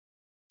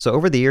So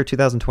over the year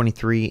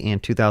 2023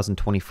 and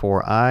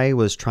 2024, I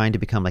was trying to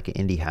become like an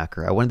indie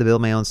hacker. I wanted to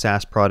build my own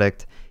SaaS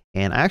product,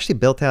 and I actually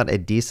built out a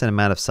decent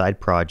amount of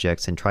side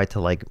projects and tried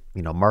to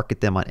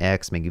market them on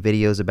X, make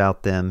videos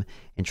about them,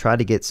 and try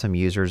to get some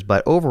users.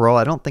 But overall,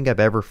 I don't think I've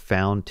ever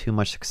found too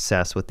much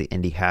success with the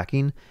indie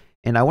hacking.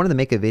 And I wanted to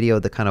make a video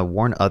to kind of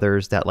warn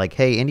others that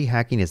hey, indie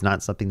hacking is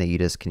not something that you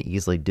just can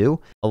easily do.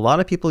 A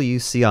lot of people you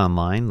see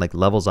online, like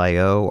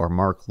Levels.io or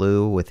Mark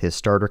Liu with his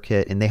starter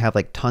kit, and they have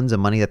tons of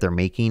money that they're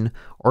making,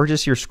 or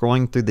just you're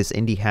scrolling through this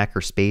indie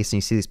hacker space and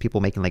you see these people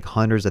making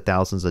hundreds of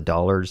thousands of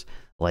dollars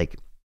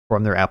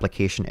from their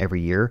application every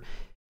year.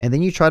 And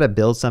then you try to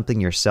build something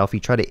yourself, you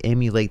try to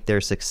emulate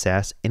their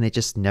success, and it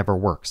just never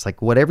works.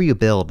 Whatever you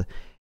build,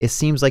 it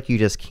seems like you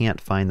just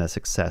can't find the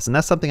success. And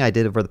that's something I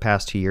did over the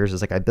past 2 years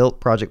is I built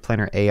Project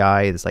Planner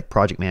AI, this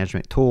project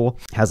management tool.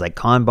 It has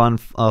Kanban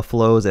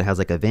flows, it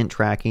has event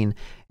tracking.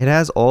 It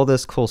has all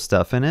this cool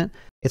stuff in it.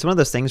 It's one of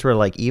those things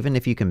where even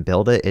if you can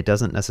build it, it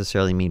doesn't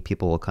necessarily mean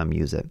people will come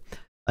use it.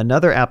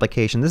 Another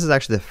application, this is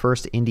actually the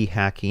first indie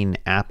hacking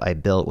app I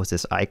built, was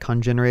this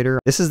icon generator.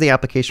 This is the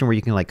application where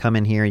you can come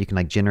in here, you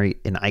can generate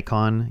an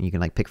icon, you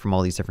can pick from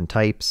all these different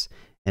types,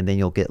 and then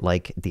you'll get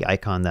the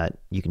icon that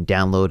you can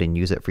download and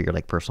use it for your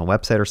personal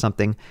website or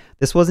something.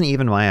 This wasn't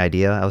even my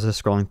idea. I was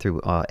just scrolling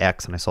through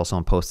X and I saw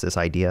someone post this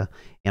idea,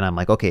 and I'm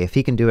like, okay, if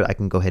he can do it, I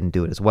can go ahead and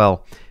do it as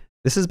well.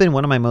 This has been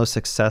one of my most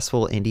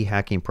successful indie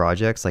hacking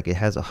projects. It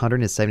has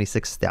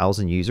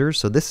 176,000 users.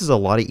 So this is a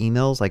lot of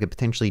emails. I could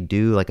potentially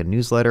do a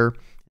newsletter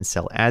and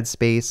sell ad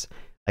space.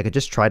 I could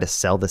just try to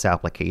sell this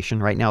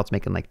application. Right now it's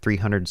making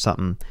 $300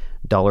 something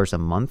a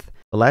month.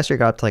 But last year I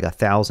got up to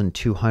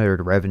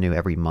 1,200 revenue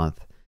every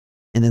month.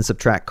 And then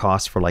subtract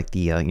costs for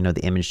the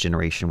image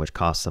generation, which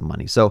costs some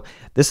money. So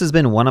this has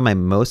been one of my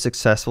most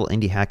successful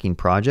indie hacking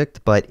project.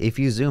 But if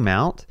you zoom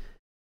out,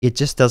 it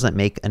just doesn't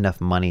make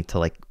enough money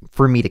to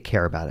for me to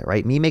care about it,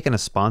 right? Me making a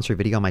sponsored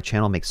video on my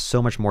channel makes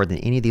so much more than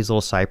any of these little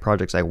side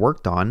projects I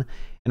worked on.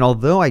 And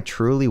although I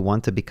truly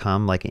want to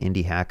become an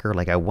indie hacker,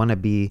 I want to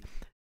be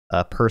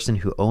a person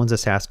who owns a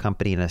SaaS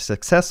company and a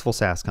successful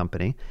SaaS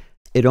company,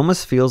 it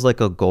almost feels like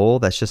a goal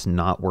that's just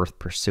not worth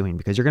pursuing,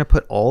 because you're going to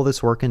put all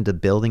this work into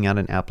building out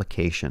an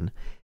application.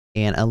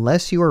 And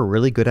unless you are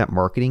really good at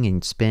marketing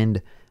and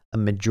spend a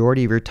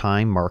majority of your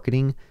time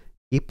marketing,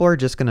 people are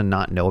just going to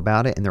not know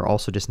about it, and they're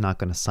also just not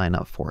going to sign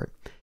up for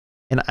it.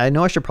 And I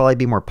know I should probably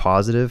be more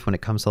positive when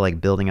it comes to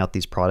building out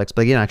these products.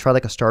 But again, I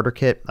tried a starter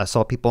kit. I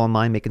saw people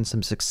online making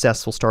some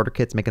successful starter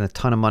kits, making a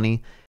ton of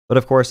money. But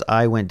of course,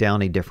 I went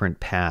down a different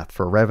path.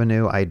 For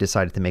revenue, I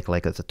decided to make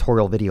a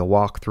tutorial video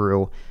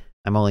walkthrough.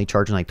 I'm only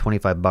charging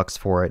 $25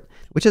 for it,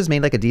 which has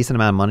made a decent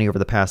amount of money over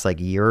the past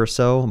year or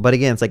so. But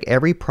again, it's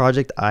every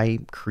project I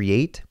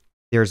create,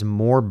 there's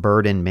more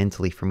burden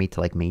mentally for me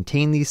to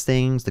maintain these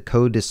things. The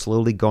code is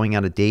slowly going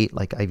out of date.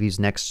 I've used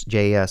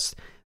Next.js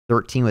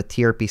 13 with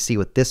TRPC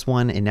with this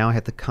one, and now I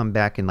have to come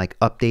back and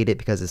update it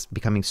because it's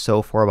becoming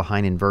so far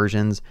behind in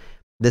versions.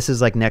 This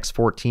is Next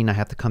 14. I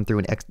have to come through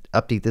and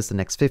update this to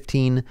Next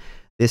 15.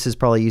 This is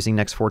probably using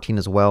Next 14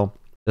 as well.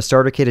 The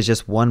starter kit is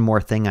just one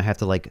more thing I have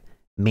to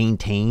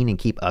maintain and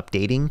keep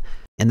updating.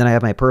 And then I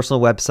have my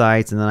personal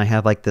websites, and then I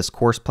have this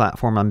course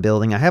platform I'm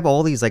building. I have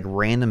all these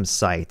random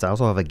sites. I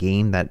also have a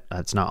game that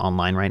it's not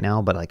online right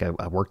now, but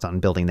I worked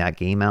on building that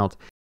game out.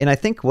 And I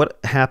think what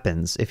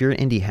happens if you're an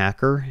indie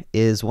hacker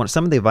is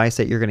some of the advice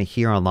that you're going to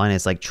hear online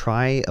is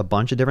try a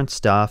bunch of different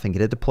stuff and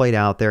get it deployed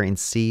out there and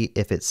see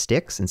if it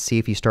sticks and see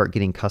if you start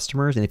getting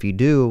customers. And if you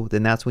do,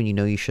 then that's when you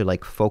know you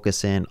should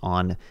focus in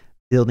on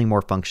building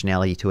more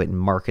functionality to it and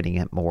marketing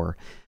it more.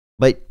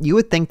 But you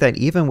would think that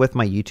even with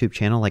my YouTube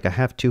channel, I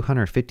have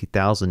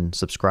 250,000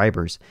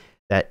 subscribers,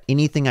 that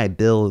anything I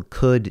build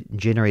could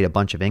generate a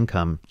bunch of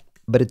income.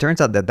 But it turns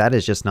out that that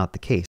is just not the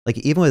case.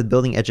 Even with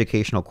building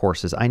educational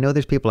courses, I know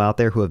there's people out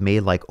there who have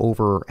made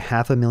over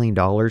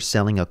 $500,000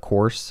 selling a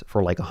course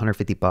for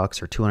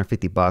 $150 or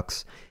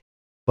 $250.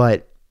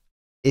 But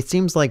it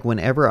seems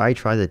whenever I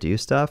try to do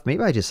stuff,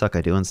 maybe I just suck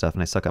at doing stuff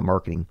and I suck at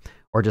marketing,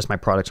 or just my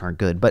products aren't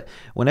good. But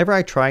whenever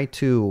I try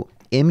to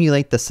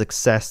emulate the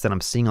success that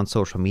I'm seeing on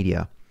social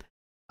media,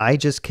 I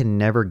just can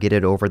never get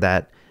it over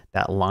that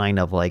line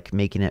of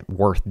making it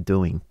worth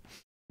doing.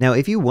 Now,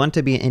 if you want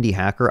to be an indie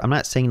hacker, I'm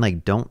not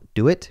saying don't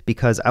do it,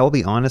 because I will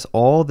be honest,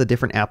 all the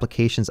different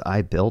applications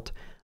I built,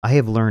 I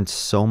have learned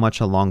so much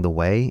along the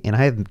way, and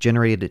I have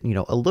generated,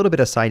 a little bit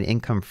of side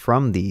income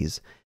from these.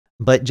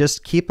 But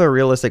just keep a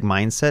realistic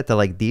mindset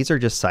that these are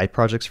just side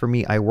projects for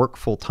me. I work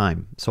full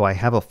time, so I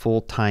have a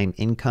full-time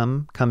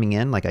income coming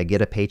in. I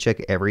get a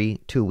paycheck every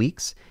 2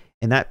 weeks.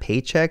 And that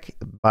paycheck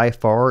by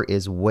far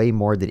is way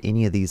more than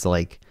any of these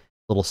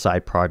little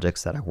side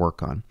projects that I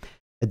work on.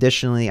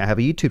 Additionally, I have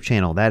a YouTube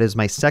channel. That is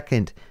my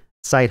second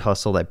side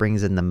hustle that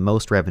brings in the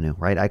most revenue,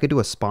 right? I could do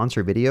a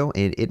sponsor video,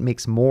 and it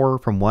makes more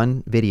from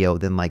one video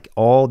than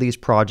all these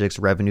projects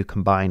revenue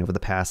combined over the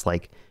past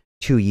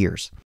 2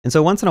 years. And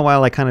so once in a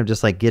while, I kind of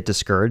just get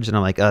discouraged, and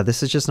I'm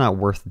this is just not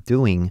worth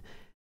doing.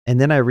 And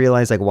then I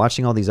realized, like,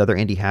 watching all these other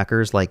indie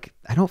hackers, like,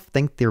 I don't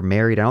think they're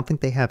married. I don't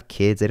think they have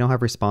kids. They don't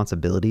have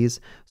responsibilities.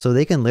 So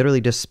they can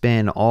literally just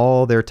spend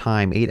all their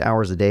time, 8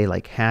 hours a day,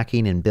 like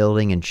hacking and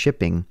building and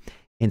shipping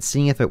and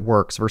seeing if it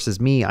works.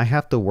 Versus me, I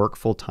have to work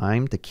full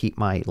time to keep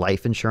my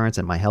life insurance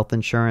and my health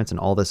insurance and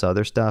all this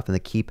other stuff and to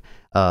keep,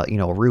 a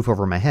roof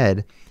over my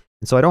head.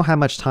 And so I don't have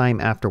much time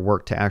after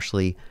work to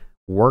actually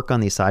work on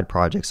these side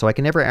projects. So I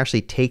can never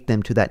actually take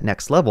them to that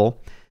next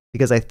level,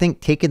 because I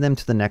think taking them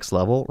to the next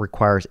level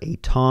requires a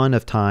ton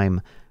of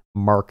time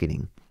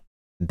marketing,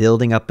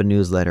 building up a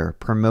newsletter,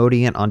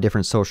 promoting it on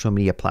different social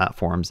media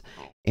platforms.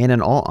 And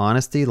in all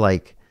honesty,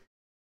 like,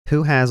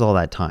 who has all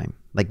that time?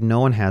 Like,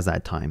 no one has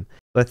that time.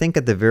 But I think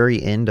at the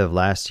very end of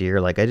last year,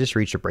 like, I just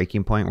reached a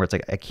breaking point where it's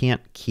like, I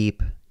can't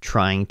keep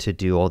trying to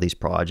do all these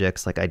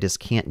projects. Like, I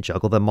just can't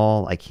juggle them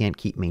all. I can't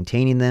keep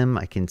maintaining them.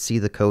 I can see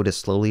the code is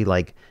slowly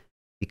like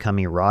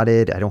becoming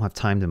rotted. I don't have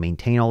time to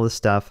maintain all this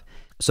stuff.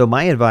 So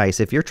my advice,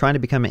 if you're trying to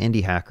become an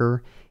indie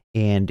hacker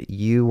and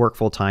you work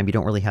full time, you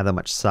don't really have that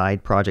much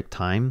side project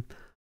time.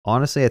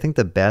 Honestly, I think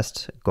the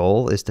best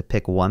goal is to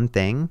pick one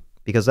thing,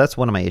 because that's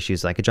one of my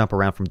issues. I could jump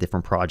around from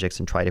different projects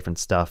and try different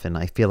stuff. And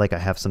I feel like I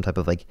have some type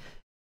of like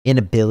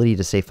inability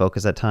to stay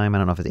focused at time. I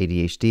don't know if it's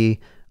ADHD,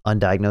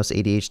 undiagnosed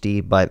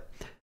ADHD, but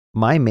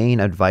my main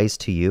advice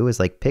to you is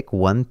like pick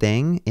one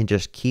thing and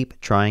just keep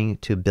trying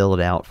to build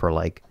it out for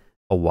like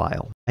a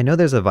while. I know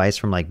there's advice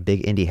from like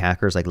big indie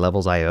hackers like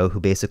Levels.io who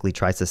basically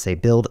tries to say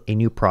build a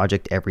new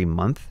project every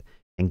month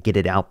and get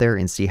it out there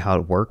and see how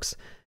it works.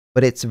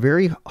 But it's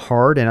very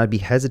hard, and I'd be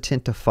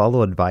hesitant to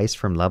follow advice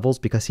from Levels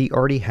because he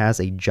already has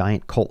a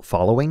giant cult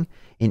following,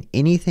 and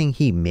anything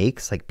he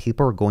makes, like,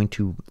 people are going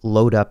to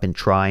load up and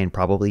try and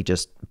probably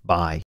just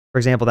buy. For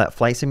example, that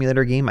flight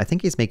simulator game, I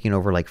think he's making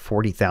over like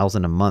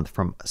 $40,000 a month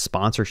from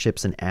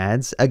sponsorships and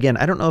ads. Again,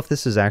 I don't know if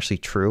this is actually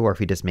true or if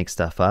he just makes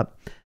stuff up.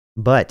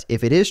 But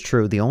if it is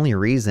true, the only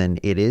reason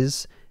it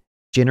is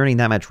generating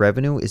that much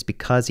revenue is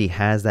because he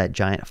has that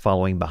giant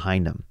following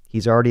behind him.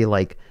 He's already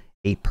like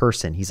a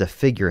person. He's a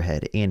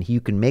figurehead, and you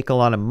can make a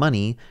lot of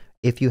money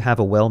if you have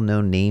a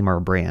well-known name or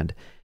brand.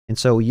 And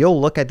so you'll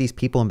look at these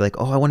people and be like,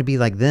 oh, I want to be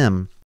like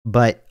them.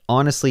 But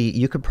honestly,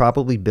 you could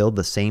probably build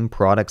the same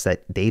products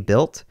that they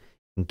built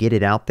and get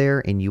it out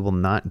there, and you will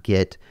not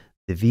get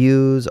the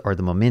views or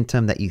the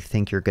momentum that you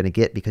think you're going to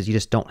get because you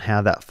just don't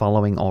have that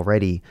following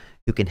already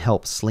who can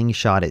help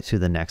slingshot it to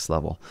the next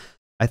level.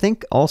 I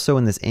think also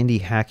in this indie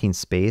hacking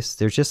space,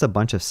 there's just a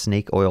bunch of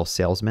snake oil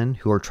salesmen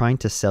who are trying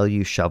to sell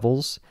you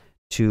shovels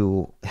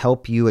to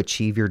help you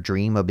achieve your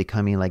dream of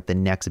becoming like the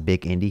next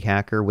big indie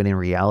hacker, when in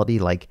reality,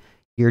 like,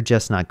 you're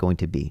just not going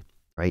to be,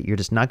 right? You're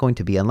just not going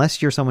to be,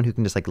 unless you're someone who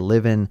can just like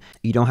live in,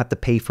 you don't have to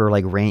pay for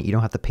like rent, you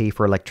don't have to pay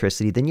for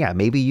electricity, then yeah,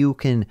 maybe you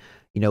can,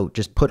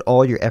 just put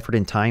all your effort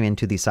and time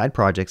into these side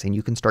projects and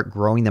you can start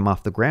growing them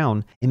off the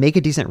ground and make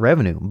a decent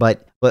revenue.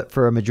 But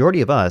for a majority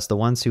of us, the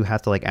ones who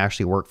have to like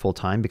actually work full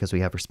time because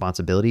we have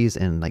responsibilities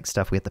and like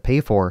stuff we have to pay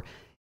for,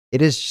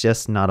 it is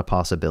just not a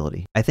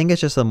possibility. I think it's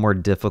just a more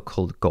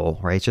difficult goal,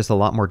 right? It's just a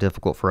lot more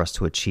difficult for us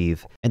to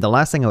achieve. And the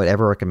last thing I would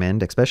ever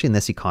recommend, especially in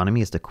this economy,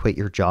 is to quit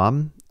your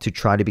job to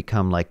try to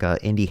become like an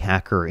indie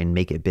hacker and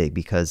make it big,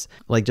 because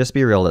like, just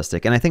be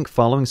realistic. And I think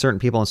following certain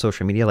people on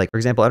social media, like for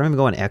example, I don't even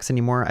go on X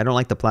anymore. I don't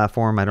like the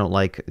platform. I don't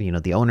like,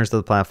 the owners of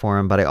the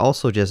platform, but I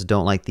also just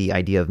don't like the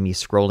idea of me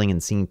scrolling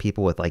and seeing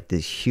people with like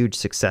these huge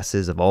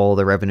successes of all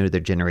the revenue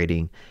they're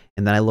generating.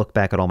 And then I look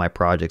back at all my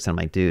projects and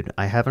I'm like, dude,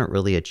 I haven't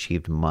really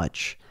achieved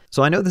much.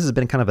 So I know this has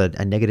been kind of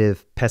a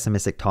negative,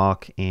 pessimistic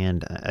talk,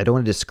 and I don't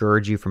want to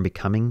discourage you from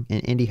becoming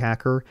an indie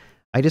hacker.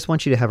 I just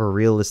want you to have a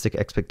realistic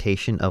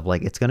expectation of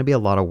like, it's going to be a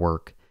lot of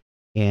work,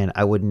 and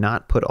I would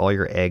not put all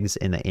your eggs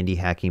in the indie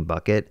hacking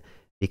bucket,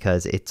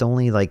 because it's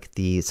only like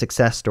the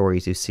success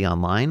stories you see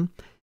online.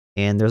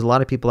 And there's a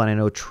lot of people that I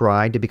know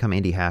tried to become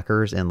indie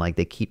hackers, and like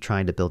they keep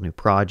trying to build new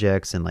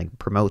projects and like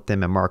promote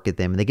them and market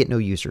them, and they get no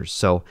users.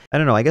 So I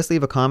don't know, I guess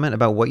leave a comment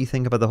about what you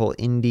think about the whole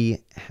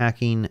indie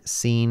hacking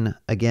scene.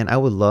 Again, I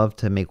would love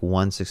to make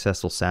one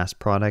successful SaaS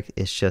product.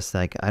 It's just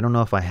like, I don't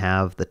know if I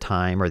have the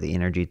time or the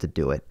energy to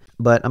do it.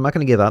 But I'm not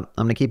going to give up.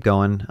 I'm going to keep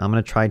going. I'm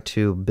going to try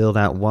to build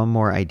out one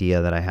more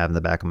idea that I have in the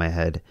back of my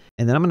head.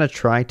 And then I'm going to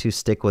try to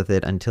stick with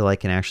it until I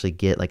can actually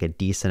get like a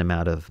decent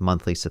amount of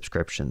monthly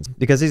subscriptions.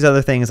 Because these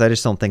other things, I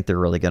just don't think they're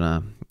really going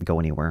to go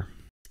anywhere.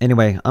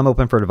 Anyway, I'm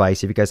open for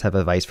advice. If you guys have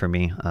advice for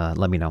me,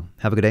 let me know.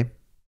 Have a good day.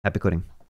 Happy coding.